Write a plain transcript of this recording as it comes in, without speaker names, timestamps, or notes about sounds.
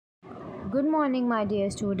Good morning, my dear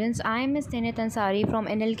students. I am Miss Tehniyat Ansari from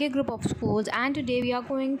N.L.K group of schools, and today we are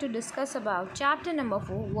going to discuss about chapter number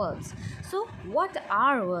 4, verbs. So, what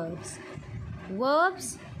are verbs?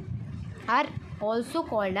 Verbs are also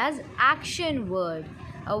called as action word.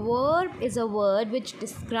 A verb is a word which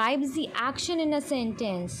describes the action in a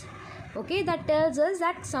sentence. Okay, that tells us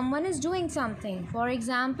that someone is doing something. For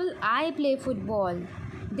example, I play football.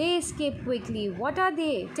 They escape quickly. What are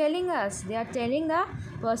they telling us? They are telling the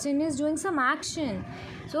person is doing some action.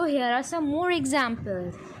 So here are some more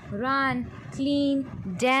examples. Run, clean,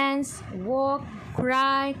 dance, walk,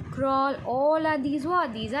 cry, crawl. All are these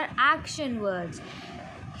what? These are action words.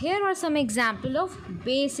 Here are some examples of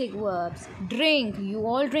basic verbs. Drink, you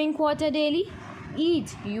all drink water daily.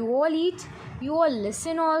 Eat, you all eat. You all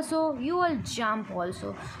listen also. You all jump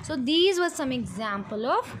also. So these were some example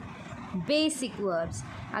of basic verbs.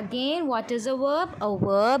 Again, what is a verb? A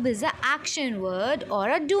verb is an action word or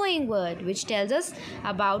a doing word which tells us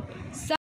about some